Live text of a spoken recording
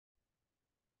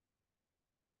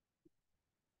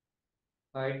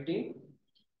Hi team.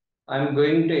 I'm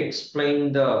going to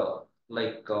explain the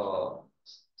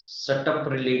setup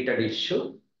related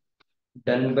issue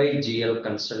done by GL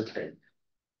consultant.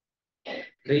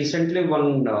 Recently,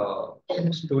 one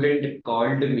student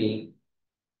called me.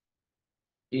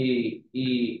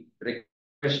 He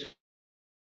requested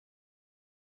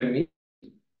me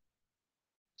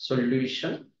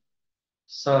solution.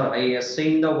 Sir, I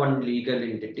assigned the one legal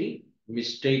entity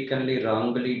mistakenly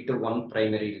wrongly to one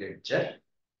primary ledger.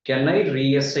 Can I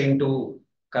reassign to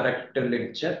correct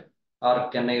ledger or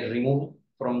can I remove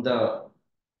from the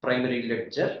primary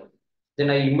ledger? Then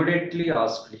I immediately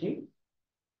asked him,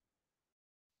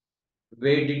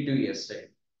 where did you assign?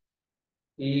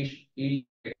 He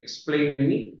explained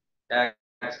me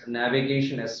as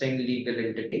navigation assign legal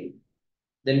entity.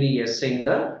 Then he assigned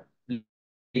the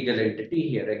legal entity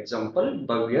here. Example,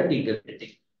 Bhavya legal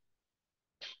entity.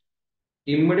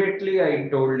 Immediately I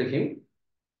told him,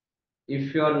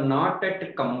 if you are not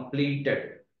at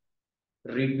completed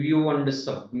review and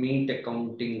submit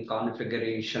accounting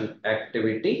configuration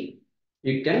activity,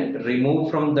 you can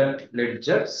remove from that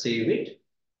ledger, save it.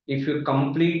 If you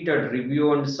complete a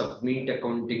review and submit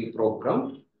accounting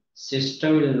program,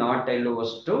 system will not allow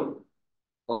us to,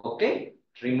 okay,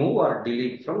 remove or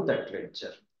delete from that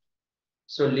ledger.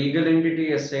 So legal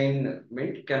entity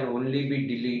assignment can only be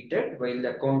deleted while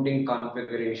the accounting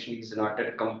configuration is not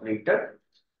yet completed.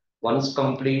 Once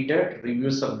completed,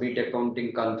 review submit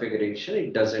accounting configuration,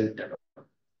 it doesn't.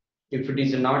 If it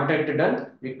is not yet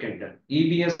done, we can done.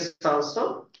 EBS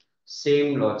also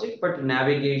same logic, but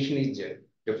navigation is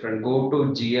different. Go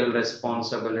to GL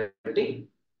responsibility,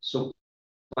 super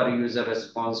user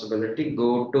responsibility,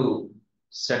 go to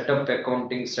setup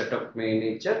accounting setup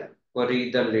manager,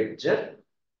 query the ledger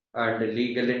and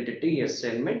legal entity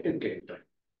assignment, you can try.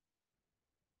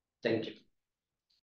 Thank you.